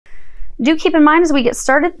Do keep in mind as we get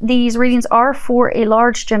started, these readings are for a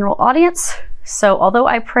large general audience. So although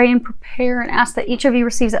I pray and prepare and ask that each of you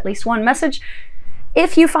receives at least one message,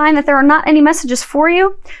 if you find that there are not any messages for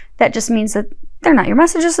you, that just means that they're not your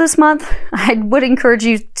messages this month. I would encourage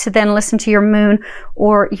you to then listen to your moon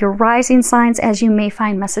or your rising signs, as you may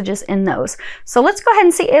find messages in those. So let's go ahead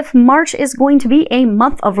and see if March is going to be a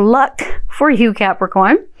month of luck for you,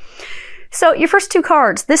 Capricorn. So your first two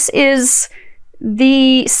cards, this is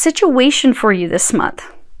the situation for you this month.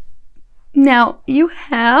 Now you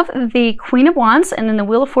have the Queen of Wands, and then the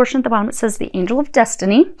Wheel of Fortune at the bottom, it says the Angel of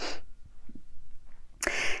Destiny.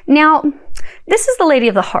 Now, this is the Lady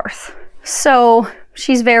of the Hearth. So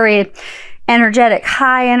she's very energetic,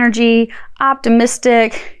 high energy,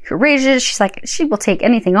 optimistic, courageous. She's like, she will take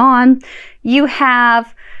anything on. You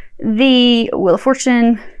have the Wheel of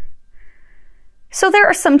Fortune. So there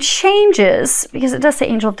are some changes, because it does say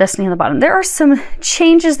Angel of Destiny on the bottom. There are some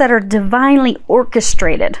changes that are divinely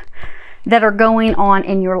orchestrated that are going on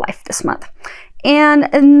in your life this month.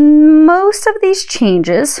 And most of these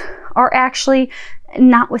changes are actually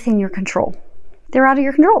not within your control. They're out of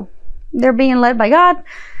your control. They're being led by God,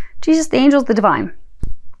 Jesus, the angels, the divine,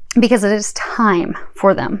 because it is time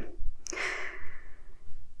for them.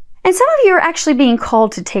 And some of you are actually being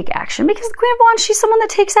called to take action, because the Queen of Wands, she's someone that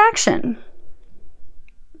takes action.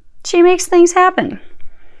 She makes things happen.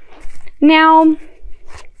 Now,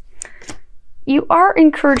 you are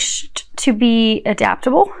encouraged to be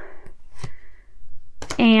adaptable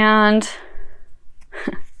and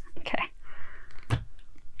okay.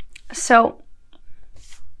 So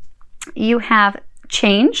you have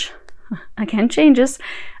change, again, changes,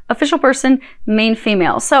 official person, main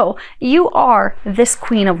female. So you are this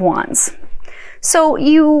Queen of Wands. So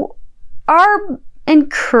you are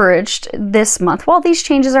encouraged this month, while these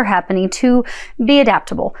changes are happening, to be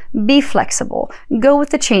adaptable, be flexible, go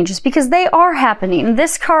with the changes, because they are happening.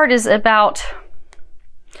 This card is about,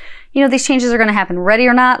 you know, these changes are going to happen, ready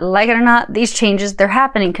or not, like it or not. These changes, they're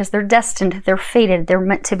happening because they're destined, they're fated, they're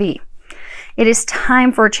meant to be. It is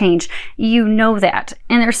time for a change. You know that.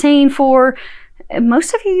 And they're saying for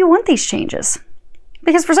most of you, you want these changes.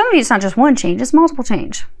 Because for some of you, it's not just one change, it's multiple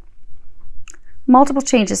change. Multiple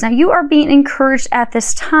changes. Now you are being encouraged at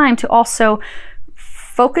this time to also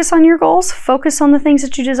focus on your goals, focus on the things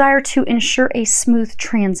that you desire, to ensure a smooth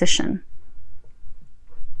transition.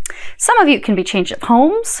 Some of you, it can be change of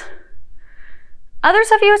homes.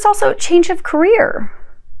 Others of you, it's also a change of career.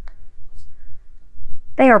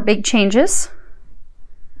 They are big changes.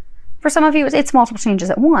 For some of you, it's multiple changes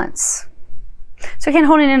at once. So you can't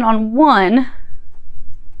hone in on one,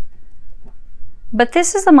 but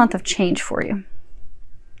this is the month of change for you.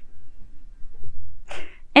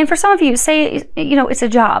 And for some of you, say, you know, it's a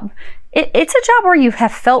job. It's a job where you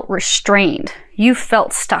have felt restrained. You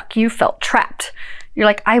felt stuck. You felt trapped. You're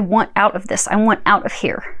like, I want out of this. I want out of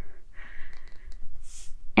here.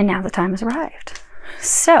 And now the time has arrived.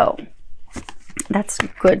 So that's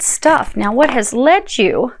good stuff. Now, what has led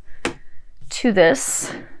you to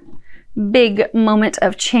this big moment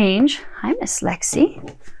of change? Hi, Miss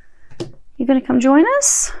Lexi. You gonna come join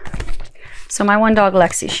us? So my one dog,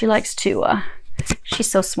 Lexi, she likes to, she's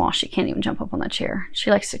so small she can't even jump up on the chair. She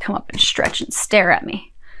likes to come up and stretch and stare at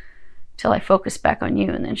me till I focus back on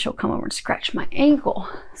you, and then she'll come over and scratch my ankle.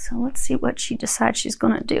 So let's see what she decides she's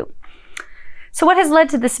gonna do. So what has led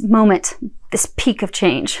to this moment, this peak of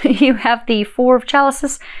change? You have the Four of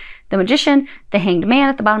Chalices, the Magician, the Hanged Man.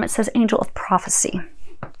 At the bottom it says Angel of Prophecy.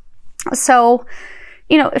 So,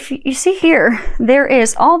 you know, if you see here, there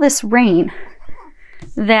is all this rain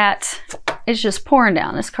that is just pouring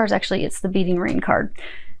down. This card's actually, it's the beating rain card.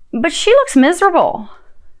 But she looks miserable.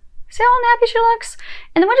 See how unhappy she looks?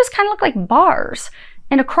 And the windows kind of look like bars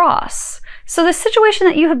and a cross. So the situation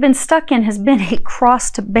that you have been stuck in has been a cross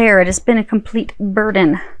to bear. It has been a complete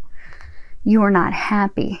burden. You are not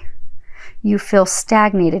happy. You feel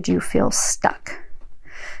stagnated. You feel stuck.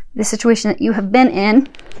 The situation that you have been in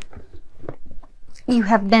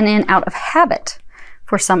out of habit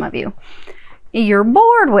for some of you. You're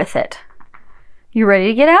bored with it. You're ready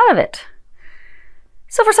to get out of it.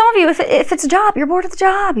 So for some of you, if it's a job, you're bored of the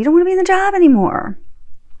job. You don't want to be in the job anymore.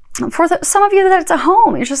 For some of you, that it's a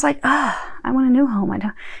home. You're just like, I want a new home. I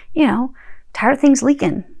don't, you know, tired of things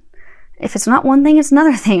leaking. If it's not one thing, it's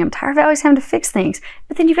another thing. I'm tired of always having to fix things.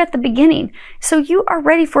 But then you've got the beginning. So you are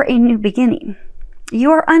ready for a new beginning.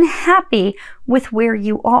 You are unhappy with where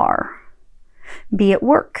you are. Be it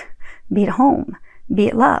work, be it home, be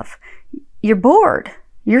it love. You're bored.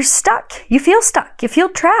 You're stuck. You feel stuck. You feel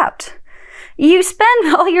trapped. You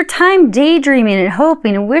spend all your time daydreaming and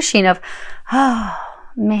hoping and wishing of, oh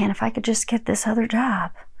man, if I could just get this other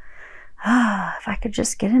job. Ah, if I could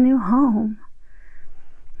just get a new home.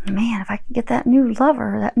 Man, if I could get that new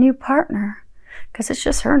lover, that new partner, because it's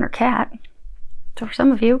just her and her cat. So for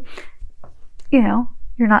some of you, you know,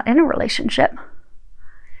 you're not in a relationship,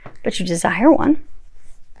 but you desire one.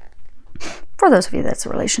 For those of you that's a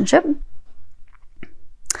relationship.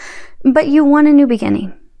 But you want a new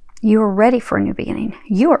beginning. You are ready for a new beginning.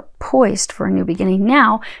 You are poised for a new beginning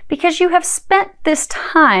now because you have spent this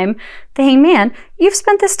time, the Hangman, you've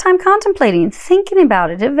spent this time contemplating, thinking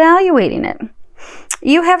about it, evaluating it.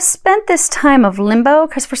 You have spent this time of limbo,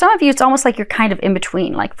 because for some of you, it's almost like you're kind of in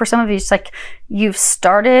between. Like for some of you, it's like you've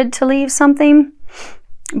started to leave something,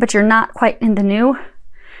 but you're not quite in the new.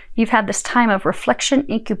 You've had this time of reflection,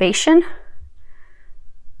 incubation,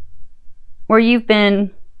 where you've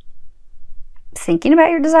been thinking about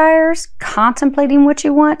your desires, contemplating what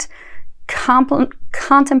you want,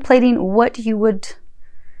 contemplating what you would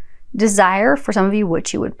desire, for some of you,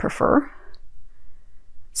 what you would prefer.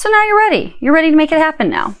 So now you're ready. You're ready to make it happen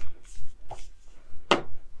now.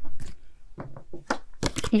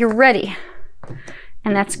 You're ready.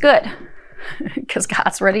 And that's good, because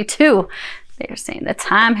God's ready too. They're saying the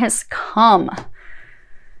time has come.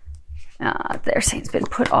 They're saying it's been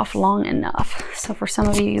put off long enough. So for some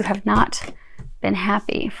of you, you have not been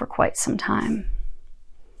happy for quite some time.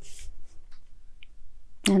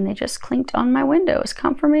 And they just clinked on my window as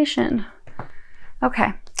confirmation.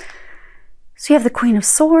 Okay. So you have the Queen of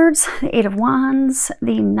Swords, the Eight of Wands,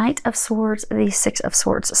 the Knight of Swords, the Six of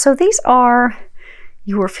Swords. So these are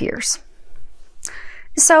your fears.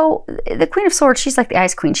 So the Queen of Swords, she's like the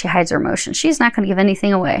Ice Queen. She hides her emotions. She's not going to give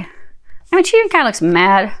anything away. I mean, she even kind of looks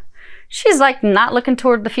mad. She's like not looking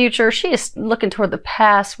toward the future. She is looking toward the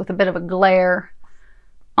past with a bit of a glare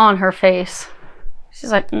on her face.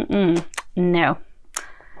 She's like, no.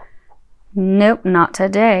 Nope, not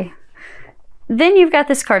today. Then you've got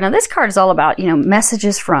this card. Now this card is all about, you know,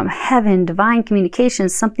 messages from heaven, divine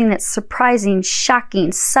communications, something that's surprising,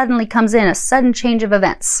 shocking, suddenly comes in, a sudden change of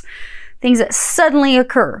events, things that suddenly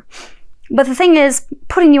occur. But the thing is,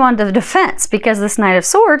 putting you onto the defense, because this Knight of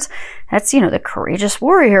Swords, that's, you know, the courageous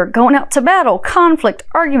warrior going out to battle, conflict,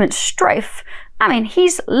 argument, strife. I mean,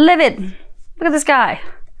 he's livid. Look at this guy.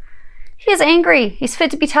 He is angry. He's fit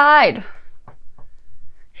to be tied.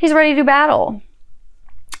 He's ready to battle.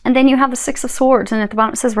 And then you have the Six of Swords, and at the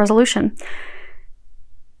bottom it says resolution.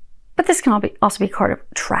 But this can also be a card of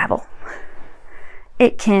travel.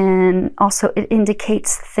 It can also, it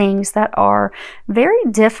indicates things that are very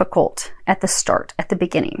difficult at the start, at the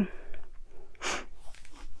beginning.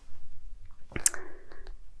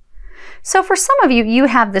 So for some of you, you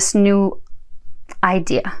have this new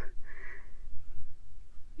idea.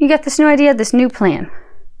 You got this new idea, this new plan.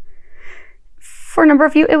 For a number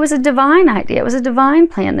of you, it was a divine idea. It was a divine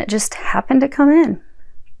plan that just happened to come in.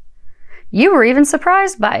 You were even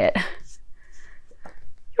surprised by it.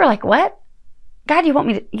 You were like, what? God, you want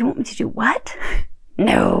me to do what?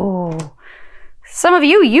 No. Some of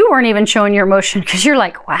you, you weren't even showing your emotion because you're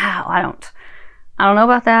like, wow, I don't know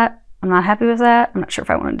about that. I'm not happy with that. I'm not sure if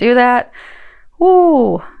I want to do that.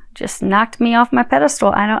 Ooh, just knocked me off my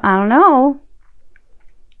pedestal. I don't know.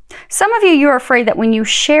 Some of you, you're afraid that when you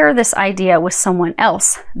share this idea with someone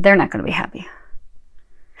else, they're not going to be happy.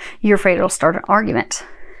 You're afraid it'll start an argument.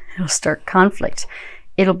 It'll start conflict.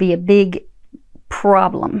 It'll be a big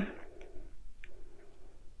problem.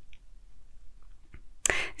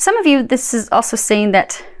 Some of you, this is also saying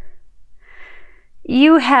that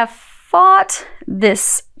you have fought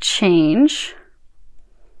this change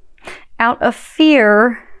out of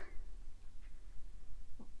fear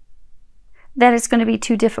that it's going to be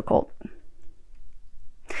too difficult.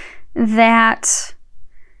 That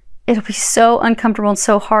it'll be so uncomfortable and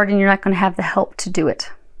so hard and you're not going to have the help to do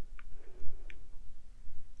it.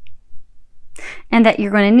 And that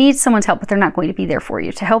you're going to need someone's help, but they're not going to be there for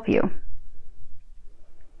you to help you.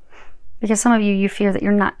 Because some of you, you fear that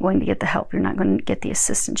you're not going to get the help. You're not going to get the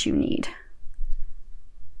assistance you need.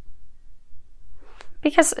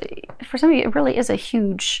 Because for some of you, it really is a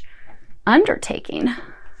huge undertaking.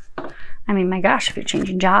 I mean, my gosh, if you're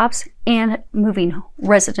changing jobs and moving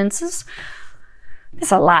residences,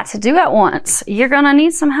 there's a lot to do at once. You're going to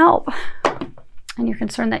need some help. And you're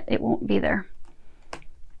concerned that it won't be there.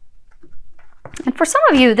 And for some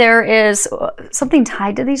of you, there is something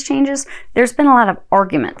tied to these changes. There's been a lot of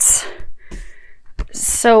arguments.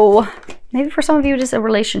 So maybe for some of you, it is a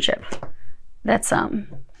relationship that's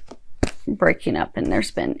breaking up and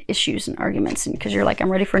there's been issues and arguments, and because you're like, I'm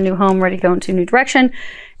ready for a new home, ready to go into a new direction,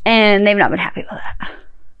 and they've not been happy with that.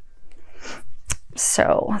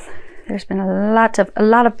 So there's been a lot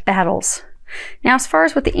of battles. Now, as far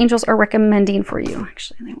as what the angels are recommending for you,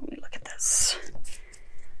 actually, let me look at this.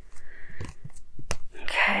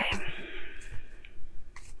 Okay.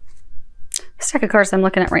 The stack of cards I'm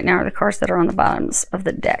looking at right now are the cards that are on the bottoms of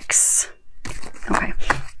the decks. Okay.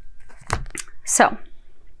 So,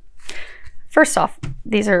 first off,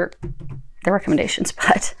 these are the recommendations,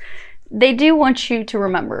 but they do want you to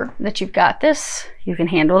remember that you've got this, you can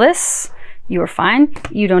handle this, you are fine,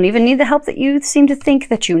 you don't even need the help that you seem to think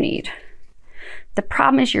that you need. The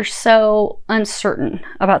problem is you're so uncertain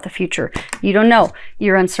about the future. You don't know.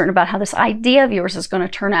 You're uncertain about how this idea of yours is going to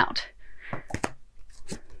turn out.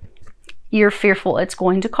 You're fearful it's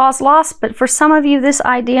going to cause loss, but for some of you, this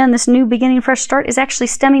idea and this new beginning, fresh start is actually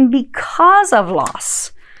stemming because of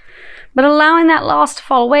loss. But allowing that loss to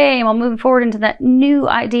fall away while moving forward into that new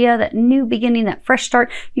idea, that new beginning, that fresh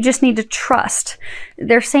start, you just need to trust.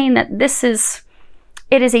 They're saying that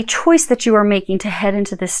it is a choice that you are making to head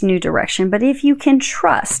into this new direction. But if you can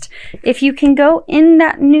trust, if you can go in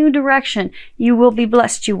that new direction, you will be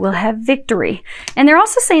blessed. You will have victory. And they're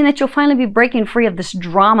also saying that you'll finally be breaking free of this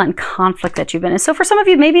drama and conflict that you've been in. So for some of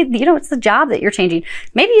you, maybe, it's the job that you're changing.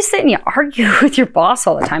 Maybe you sit and you argue with your boss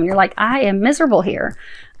all the time. You're like, I am miserable here.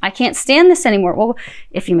 I can't stand this anymore. Well,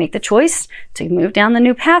 if you make the choice to move down the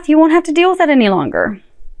new path, you won't have to deal with that any longer.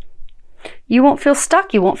 You won't feel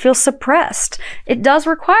stuck. You won't feel suppressed. It does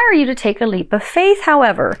require you to take a leap of faith,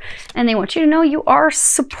 however, and they want you to know you are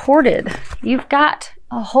supported. You've got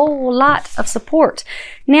a whole lot of support.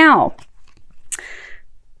 Now,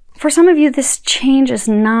 for some of you, this change is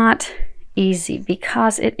not easy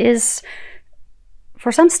because it is,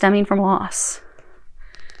 for some, stemming from loss.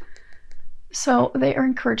 So they are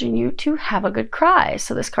encouraging you to have a good cry.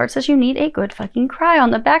 So this card says you need a good fucking cry.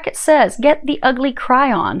 On the back it says, get the ugly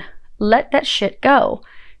cry on. Let that shit go.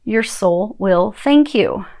 Your soul will thank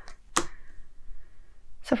you.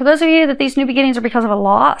 So for those of you that these new beginnings are because of a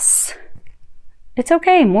loss, it's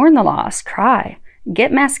okay. Mourn the loss. Cry.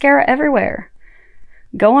 Get mascara everywhere.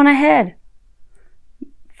 Go on ahead.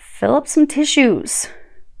 Fill up some tissues.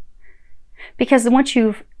 Because once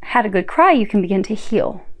you've had a good cry, you can begin to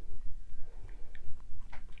heal.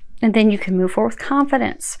 And then you can move forward with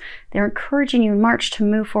confidence. They're encouraging you in March to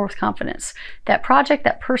move forward with confidence. That project,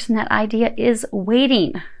 that person, that idea is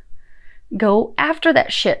waiting. Go after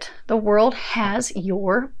that shit. The world has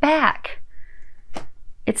your back.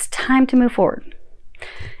 It's time to move forward.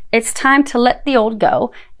 It's time to let the old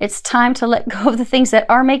go. It's time to let go of the things that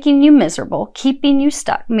are making you miserable, keeping you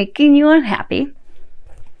stuck, making you unhappy.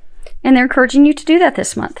 And they're encouraging you to do that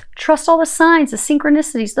this month. Trust all the signs, the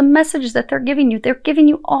synchronicities, the messages that they're giving you. They're giving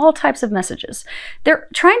you all types of messages. They're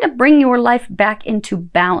trying to bring your life back into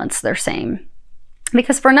balance, they're saying.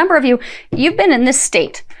 Because for a number of you, you've been in this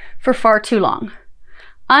state for far too long.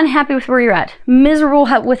 Unhappy with where you're at, miserable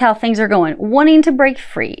with how things are going, wanting to break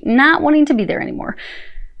free, not wanting to be there anymore.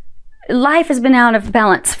 Life has been out of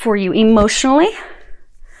balance for you emotionally,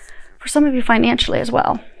 for some of you financially as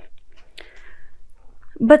well.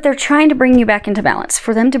 But they're trying to bring you back into balance.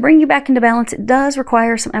 For them to bring you back into balance, it does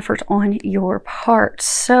require some effort on your part.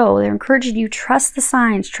 So they're encouraging you, trust the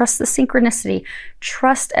signs, trust the synchronicity,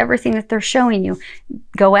 trust everything that they're showing you.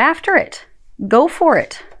 Go after it. Go for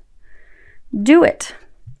it. Do it.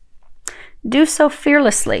 Do so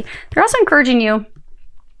fearlessly. They're also encouraging you,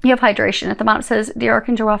 you have hydration. At the bottom it says, Dear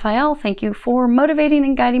Archangel Raphael, thank you for motivating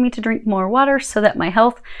and guiding me to drink more water so that my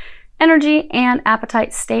health, energy, and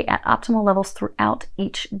appetite stay at optimal levels throughout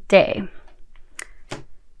each day.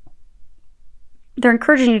 They're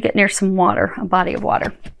encouraging you to get near some water, a body of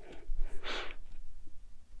water.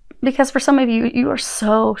 Because for some of you, you are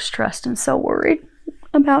so stressed and so worried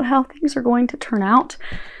about how things are going to turn out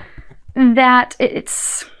that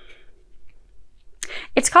it's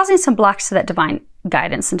causing some blocks to that divine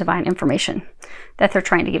guidance and divine information that they're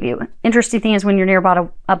trying to give you. Interesting thing is when you're near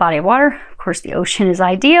about a body of water, of course the ocean is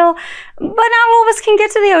ideal, but not all of us can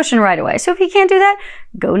get to the ocean right away. So if you can't do that,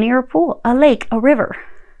 go near a pool, a lake, a river.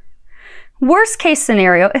 Worst case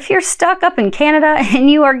scenario, if you're stuck up in Canada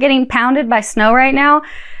and you are getting pounded by snow right now,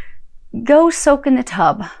 go soak in the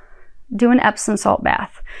tub. Do an Epsom salt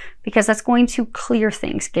bath, because that's going to clear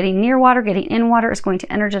things. Getting near water, getting in water is going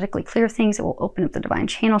to energetically clear things. It will open up the divine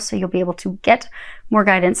channel so you'll be able to get more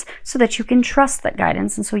guidance so that you can trust that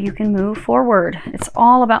guidance and so you can move forward. It's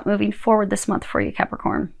all about moving forward this month for you,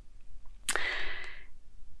 Capricorn.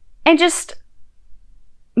 And just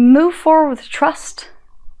move forward with trust,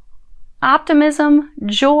 optimism,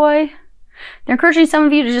 joy. They're encouraging some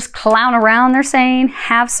of you to just clown around, they're saying,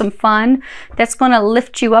 have some fun. That's going to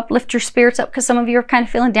lift you up, lift your spirits up, because some of you are kind of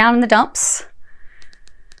feeling down in the dumps.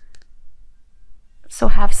 So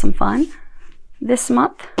have some fun this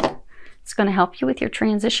month. It's going to help you with your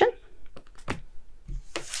transition.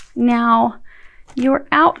 Now, your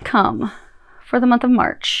outcome for the month of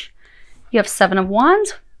March. You have 7 of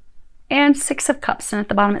Wands and 6 of Cups, and at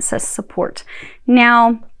the bottom it says support.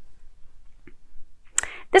 Now,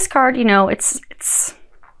 this card, you know, it's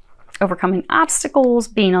overcoming obstacles,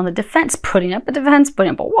 being on the defense, putting up a defense,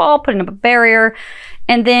 putting up a wall, putting up a barrier,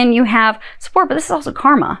 and then you have support, but this is also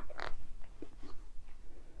karma.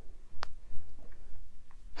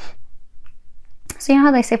 So you know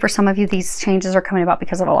how they say for some of you, these changes are coming about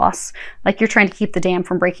because of a loss? Like you're trying to keep the dam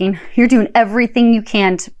from breaking. You're doing everything you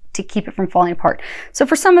can to keep it from falling apart. So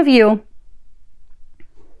for some of you,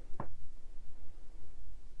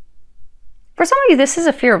 this is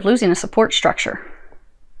a fear of losing a support structure.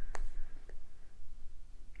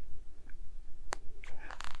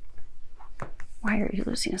 Why are you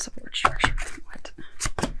losing a support structure? What?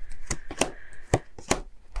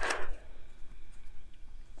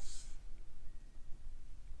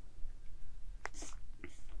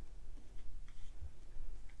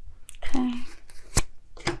 Okay.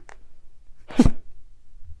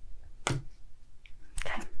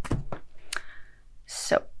 Okay.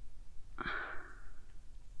 So,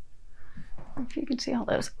 if you can see all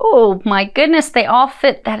those. Oh my goodness, they all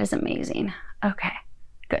fit. That is amazing. Okay,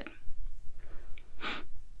 good.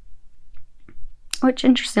 Which,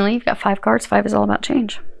 interestingly, you've got 5 cards. 5 is all about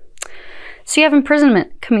change. So you have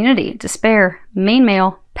imprisonment, community, despair, main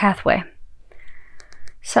male, pathway.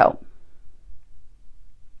 So,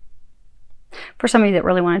 for some of you that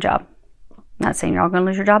really want a job, I'm not saying you're all going to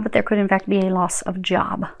lose your job, but there could in fact be a loss of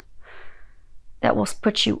job that will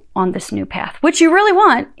put you on this new path, which you really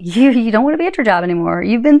want. You don't want to be at your job anymore.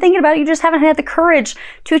 You've been thinking about it. You just haven't had the courage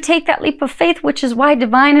to take that leap of faith, which is why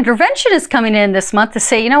divine intervention is coming in this month to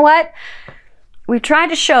say, you know what? We've tried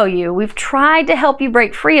to show you. We've tried to help you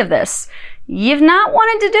break free of this. You've not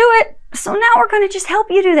wanted to do it. So now we're going to just help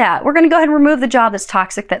you do that. We're going to go ahead and remove the job that's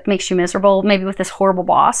toxic, that makes you miserable, maybe with this horrible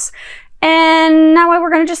boss. And now we're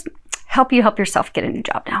going to just help you help yourself get a new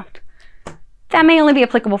job now. That may only be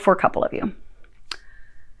applicable for a couple of you.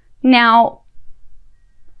 Now,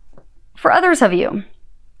 for others of you,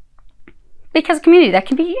 because community, that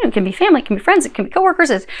can be, you know, it can be family, it can be friends, it can be coworkers,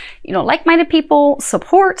 it's, you know, like-minded people,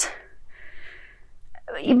 support.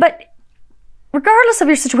 But regardless of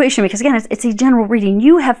your situation, because again, it's a general reading,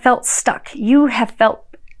 you have felt stuck. You have felt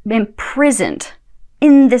imprisoned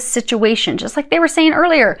in this situation, just like they were saying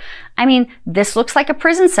earlier. I mean, this looks like a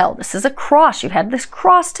prison cell. This is a cross. You've had this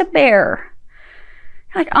cross to bear.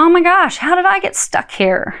 You're like, oh my gosh, how did I get stuck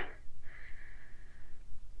here?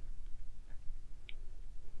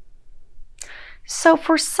 So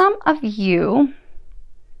for some of you,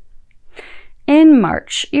 in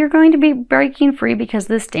March, you're going to be breaking free because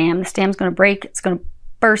this dam's going to break. It's going to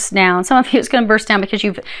burst down. Some of you, it's going to burst down because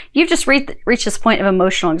you've just reached this point of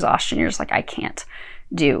emotional exhaustion. You're just like, I can't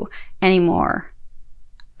do anymore.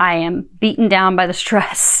 I am beaten down by the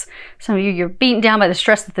stress. Some of you, you're beaten down by the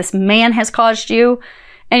stress that this man has caused you.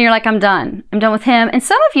 And you're like, I'm done. I'm done with him. And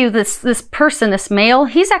some of you, this person, this male,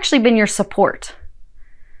 he's actually been your support,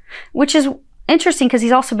 which is interesting because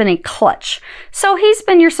he's also been a clutch. So he's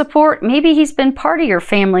been your support. Maybe he's been part of your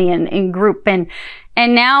family and group. And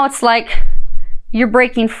now it's like you're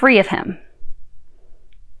breaking free of him.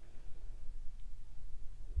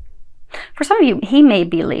 For some of you, he may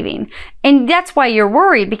be leaving. And that's why you're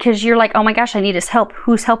worried, because you're like, oh my gosh, I need his help.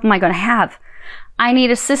 Whose help am I going to have? I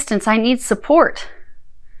need assistance. I need support.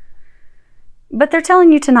 But they're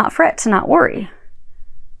telling you to not fret, to not worry.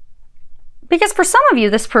 Because for some of you,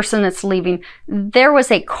 this person that's leaving, there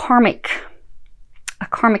was a karmic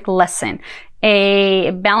lesson,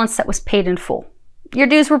 a balance that was paid in full. Your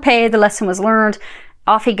dues were paid, the lesson was learned,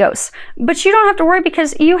 off he goes. But you don't have to worry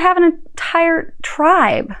because you have an entire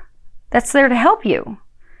tribe that's there to help you.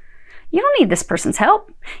 You don't need this person's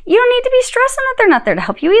help. You don't need to be stressing that they're not there to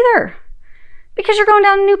help you either. Because you're going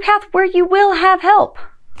down a new path where you will have help.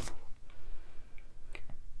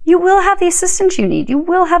 You will have the assistance you need. You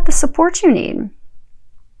will have the support you need.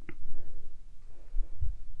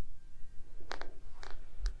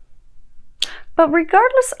 But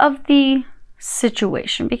regardless of the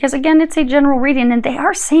situation, because again, it's a general reading and they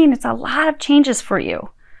are saying it's a lot of changes for you.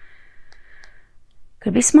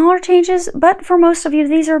 Could be smaller changes, but for most of you,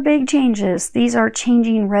 these are big changes. These are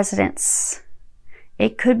changing residence.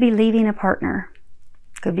 It could be leaving a partner.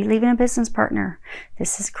 Could be leaving a business partner.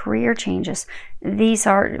 This is career changes. These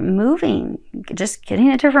are moving, just getting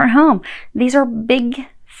a different home. These are big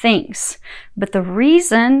things. But the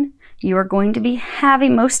reason You are going to be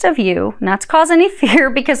having, most of you, not to cause any fear,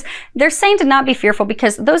 because they're saying to not be fearful,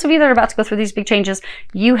 because those of you that are about to go through these big changes,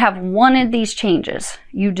 you have wanted these changes.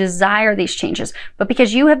 You desire these changes. But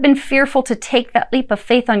because you have been fearful to take that leap of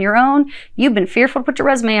faith on your own, you've been fearful to put your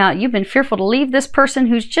resume out, you've been fearful to leave this person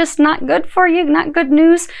who's just not good for you, not good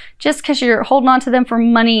news, just because you're holding on to them for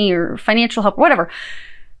money or financial help, whatever.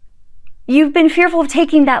 You've been fearful of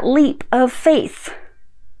taking that leap of faith.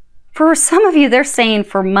 For some of you, they're saying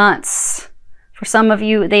for months. For some of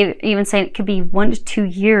you, they even say it could be 1 to 2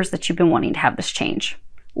 years that you've been wanting to have this change.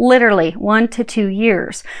 Literally 1 to 2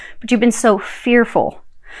 years. But you've been so fearful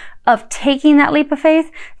of taking that leap of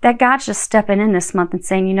faith that God's just stepping in this month and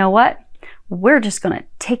saying, you know what? We're just going to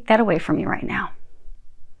take that away from you right now.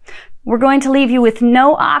 We're going to leave you with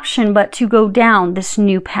no option but to go down this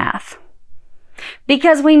new path.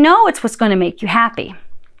 Because we know it's what's going to make you happy.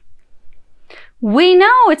 We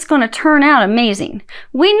know it's going to turn out amazing.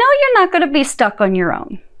 We know you're not going to be stuck on your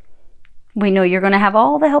own. We know you're going to have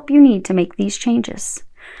all the help you need to make these changes.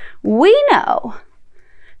 We know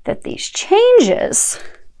that these changes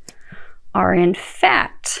are in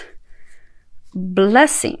fact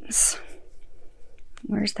blessings.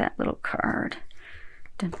 Where's that little card?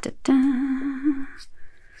 Dun, dun, dun.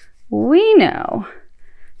 We know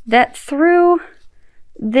that through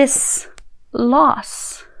this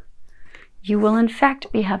loss, you will in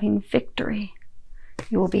fact be having victory.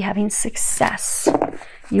 You will be having success.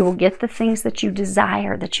 You will get the things that you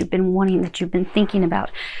desire, that you've been wanting, that you've been thinking about.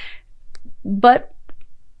 But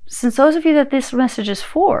since those of you that this message is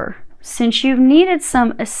for, since you've needed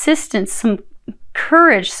some assistance, some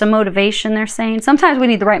courage, some motivation, they're saying. Sometimes we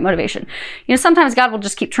need the right motivation. You know, sometimes God will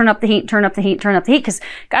just keep turn up the heat, turn up the heat, turn up the heat, because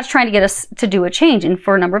God's trying to get us to do a change. And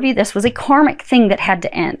for a number of you, this was a karmic thing that had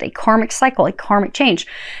to end, a karmic cycle, a karmic change.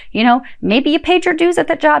 You know, maybe you paid your dues at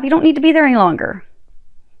that job. You don't need to be there any longer.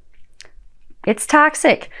 It's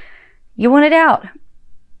toxic. You want it out.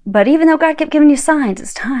 But even though God kept giving you signs,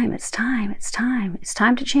 it's time, it's time, it's time. It's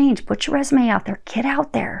time to change. Put your resume out there. Get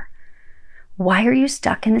out there. Why are you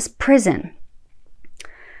stuck in this prison?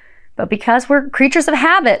 But because we're creatures of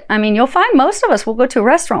habit, I mean, you'll find most of us will go to a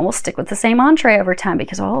restaurant, we'll stick with the same entree over time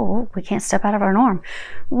because, oh, we can't step out of our norm.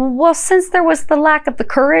 Well, since there was the lack of the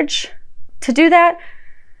courage to do that,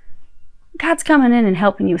 God's coming in and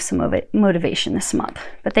helping you with some motivation this month.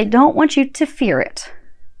 But they don't want you to fear it.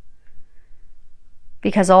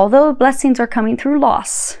 Because although blessings are coming through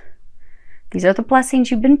loss, these are the blessings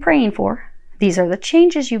you've been praying for. These are the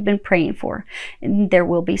changes you've been praying for. And there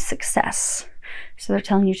will be success. So they're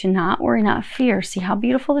telling you to not worry, not fear. See how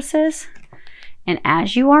beautiful this is? And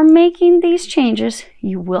as you are making these changes,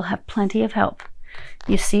 you will have plenty of help.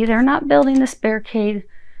 You see, they're not building this barricade.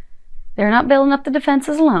 They're not building up the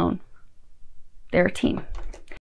defenses alone. They're a team.